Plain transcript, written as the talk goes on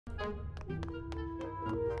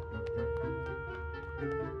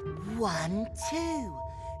One, two.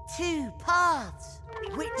 2 paths.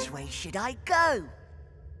 Which way should I go?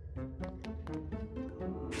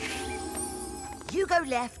 You go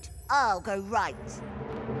left, I'll go right.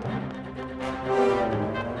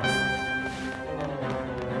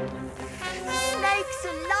 Snakes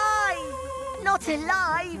alive! Not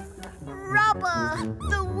alive! Rubber!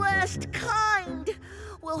 The worst kind!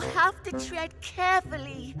 We'll have to tread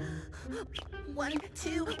carefully. 1,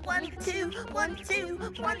 2, 1, 2, 1, 2,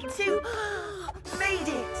 1, 2. Made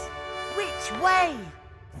it! Which way?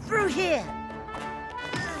 Through here.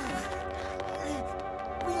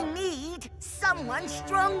 We need someone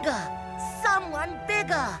stronger, someone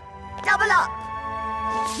bigger. Double up.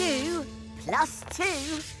 2 plus 2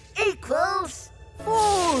 equals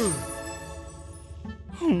 4.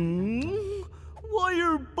 Why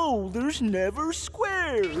are boulders never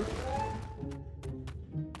square?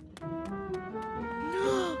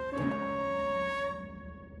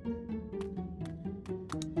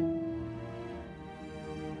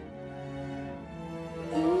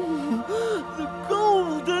 The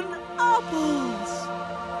golden apples!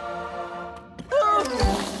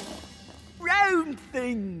 Round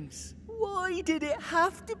things! Why did it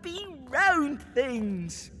have to be round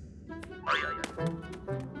things?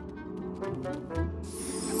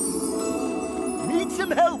 Need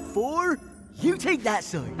some help, 4? You take that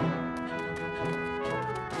side.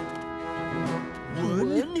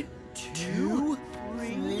 1, 2,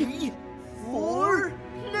 3, 4,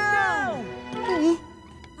 now!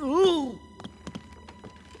 Oh.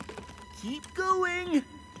 Keep going.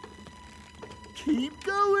 Keep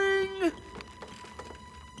going.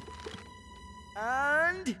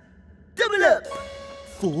 And double up.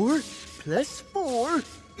 4 plus 4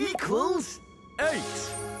 equals 8.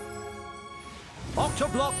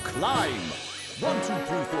 Octoblock climb. 1, 2,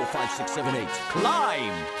 3, 4, 5, 6, 7, 8.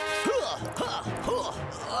 Climb.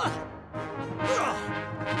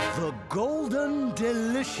 The golden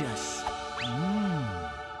delicious.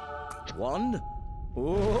 1.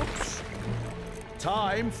 Oops.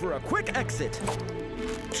 Time for a quick exit.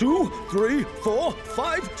 2, 3, 4,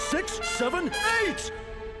 5, 6, 7, 8.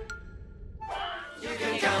 You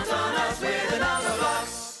can count on us with the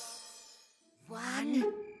Numberblocks.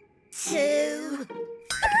 1, 2,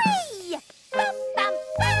 3.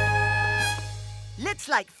 Looks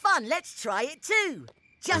like fun. Let's try it too.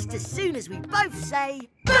 Just as soon as we both say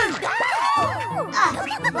boom.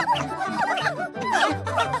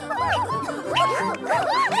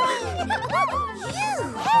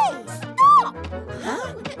 Hey, stop!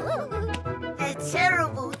 Huh? The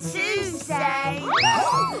terrible two say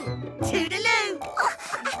toodaloo.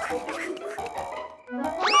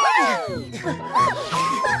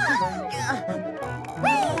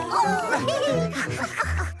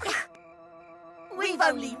 We've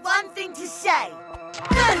only one thing to say.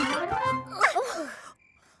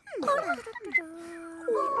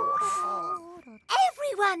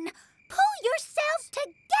 Everyone, pull yourselves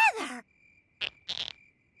together.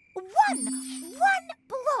 One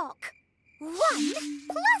block. 1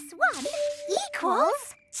 plus 1 equals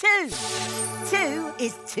 2. 2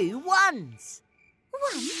 is 2 ones.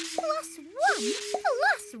 1 plus 1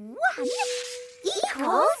 plus 1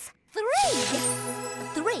 equals 3.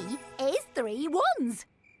 3 is 3 ones.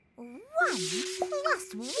 1 plus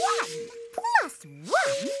 1 plus 1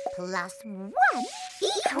 plus 1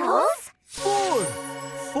 equals 4.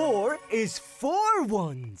 4 is 4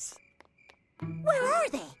 ones. Where are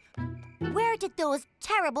they? Where did those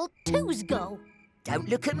terrible twos go? Don't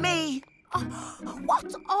look at me.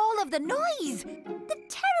 What's all of the noise? The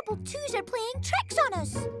terrible twos are playing tricks on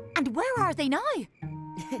us. And where are they now?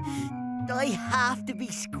 I have to be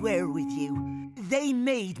square with you. They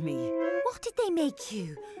made me. What did they make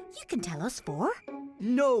you? You can tell us, 4.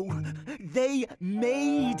 No, they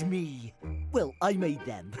made me. Well, I made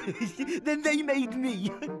them. Then they made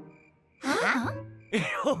me. Huh?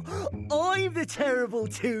 I'm the terrible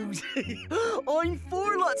twos. I'm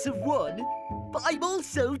 4 lots of 1, but I'm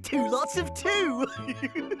also 2 lots of 2.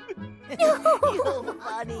 You're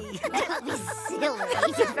funny. Don't be silly.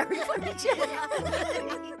 It's a very funny joke.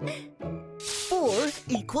 4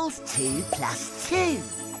 equals 2 plus 2.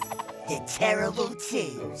 The terrible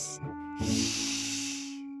twos.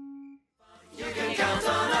 You can count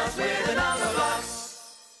on us with the Numberblocks.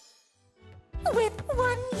 With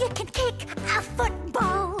 1 you can kick a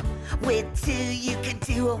football. With 2 you can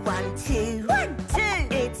do a 1-2.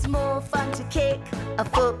 1-2. It's more fun to kick a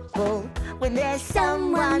football when there's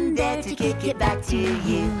someone there to kick it back to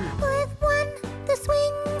you. With 1 the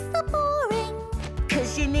swings are boring.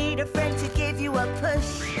 'Cause you need a friend to give you a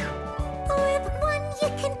push. With 1 you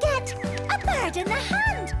can get a bird in the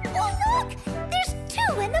hand. Oh, look! There's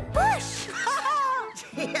 2 in the bush.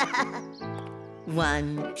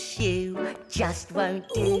 1 shoe just won't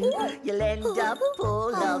do. You'll end up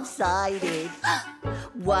all lopsided.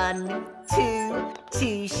 1,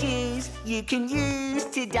 2 shoes you can use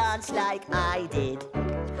to dance like I did.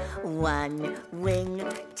 1 wing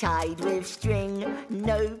tied with string,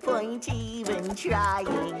 no point even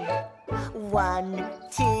trying. 1,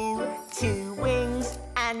 2 wings,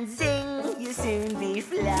 and zing, you'll soon be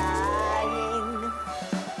flying.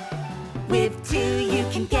 With 2 you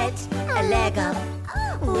can get a leg up.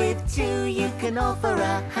 With 2 you can offer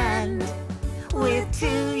a hand. With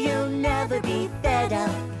 2 you'll never be fed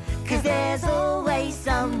up, 'cause there's always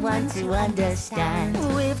someone to understand.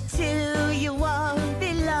 With 2 you won't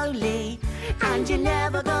be lonely, and you're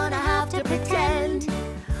never gonna have to pretend.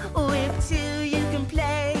 With 2 you can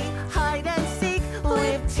play hide and seek.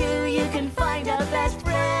 With 2 you can find a best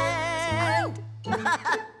friend.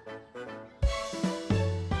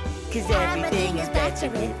 'Cause everything is better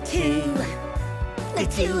with 2. The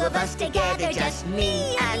 2 of us together, just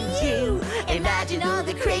me and you. Imagine all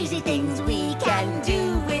the crazy things we can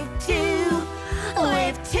do with 2.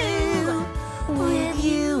 With 2. With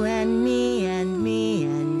you and me and me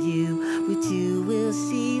and you. With 2 we'll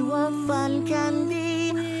see what fun can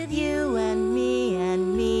be. With you and me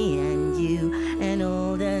and me and you. And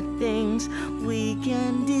all the things we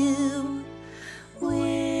can do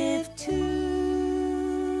with 2.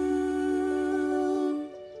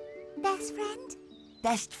 Best friend?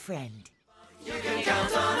 Best friend. You can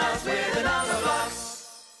count on us with a Numberblocks.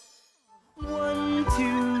 1,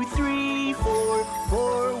 2, 3, 4.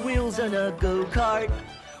 4 wheels on a go-kart.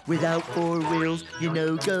 Without 4 wheels, you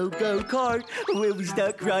know go-kart. We'll be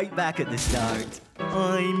stuck right back at the start.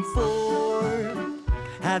 I'm 4.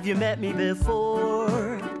 Have you met me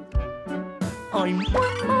before? I'm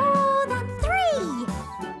 1 more than 3.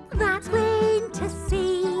 That's plain to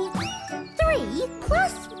see. 3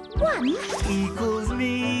 plus 1 equals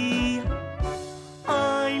me.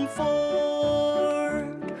 I'm 4.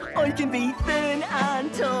 I can be thin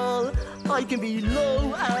and tall. I can be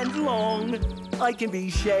low and long. I can be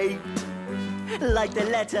shaped like the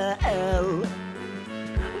letter L.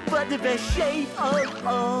 But the best shape of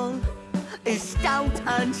all is stout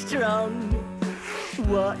and strong.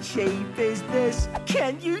 What shape is this?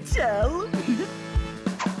 Can you tell?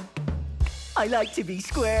 I like to be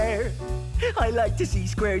square. I like to see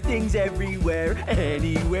square things everywhere.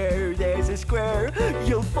 Anywhere there's a square,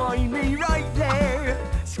 you'll find me right there.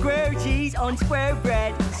 Square cheese on square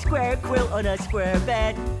bread, square quilt on a square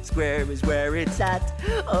bed. Square is where it's at,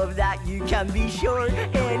 of that you can be sure.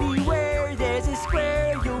 Anywhere there's a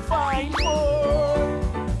square, you'll find 4.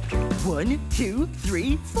 1, 2,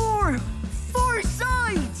 3, 4. 4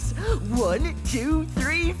 sides. 1, 2,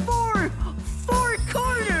 3, 4. 4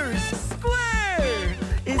 corners. Square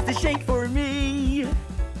is the shape for me.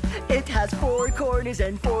 It has 4 corners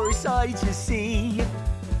and 4 sides, you see.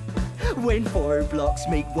 When 4 blocks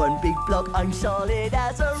make 1 big block, I'm solid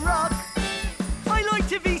as a rock. I like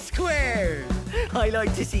to be square. I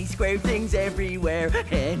like to see square things everywhere.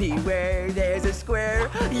 Anywhere there's a square,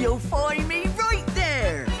 you'll find me right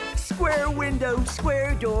there. Square window,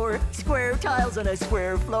 square door, square tiles on a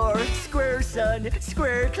square floor, square sun,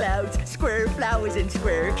 square clouds, square flowers and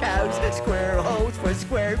square cows, square holes for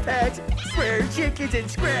square pets, square chickens and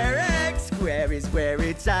square eggs. Square is where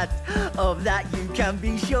it's at, of that you can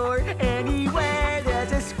be sure. Anywhere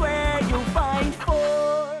there's a square, you'll find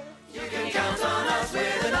 4. You can count on us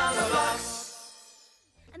with a Numberblocks.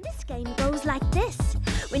 And this game goes like this.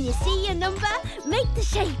 When you see a number, make the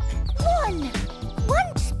shape 1.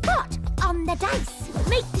 1 spot on the dice.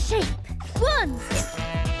 Make the shape 1.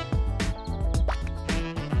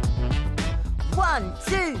 1,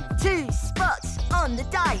 2, 2 spots on the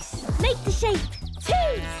dice. Make the shape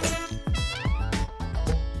 2.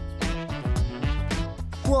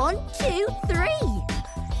 1, 2, 3.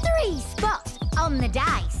 3 spots on the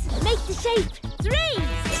dice. Make the shape 3.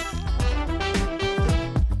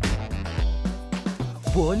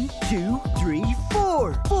 1, 2, 3,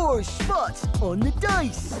 4. 4 spots on the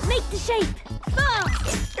dice. Make the shape 4.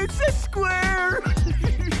 It's a square.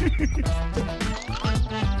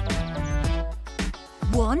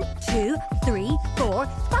 1, 2, 3, 4,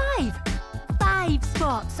 5. 5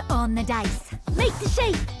 spots on the dice. Make the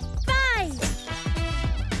shape 5.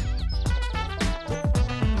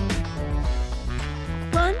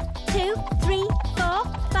 1, 2, 3, 4,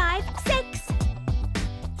 5, 6.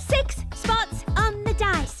 6 spots on the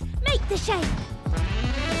dice. Make the shape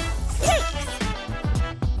 6.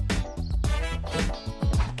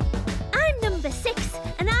 I'm number 6,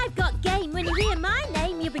 and I've got game when you hear my name.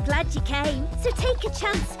 glad you came. So take a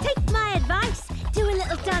chance, take my advice. Do a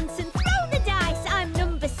little dance and throw the dice. I'm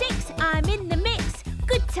number 6, I'm in the mix.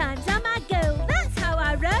 Good times are my goal, that's how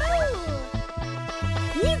I roll.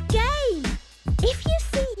 New game! If you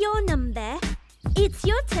see your number, it's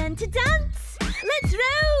your turn to dance. Let's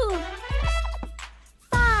roll!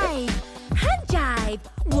 5. Hand jive.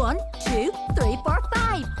 1, 2, 3, 4,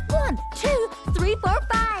 5. 1, 2, 3, 4,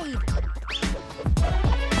 5.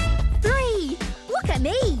 3. Look at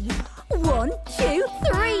me. 1, 2,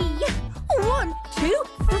 3. 1, 2,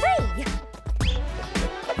 3.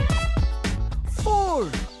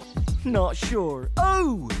 4. Not sure.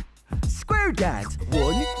 Oh! Square dance.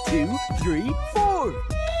 1, 2, 3, 4.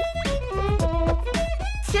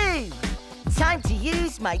 2. Time to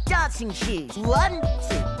use my dancing shoes. 1, 2,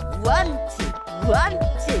 1, 2, 1,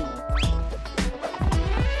 2.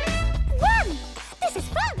 1. This is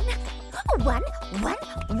fun. 1, 1,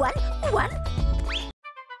 1, 1.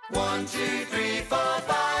 1, 2, 3, 4,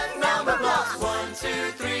 5. Number blocks. 1,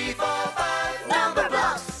 2, 3, 4, 5. Number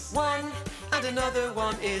blocks. 1 and another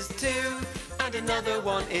 1 is 2 and another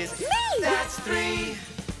 1 is me. That's 3.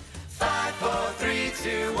 5, 4, 3,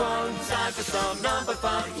 2, 1. Time for some number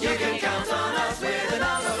fun. You can count on us with the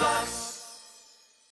number blocks.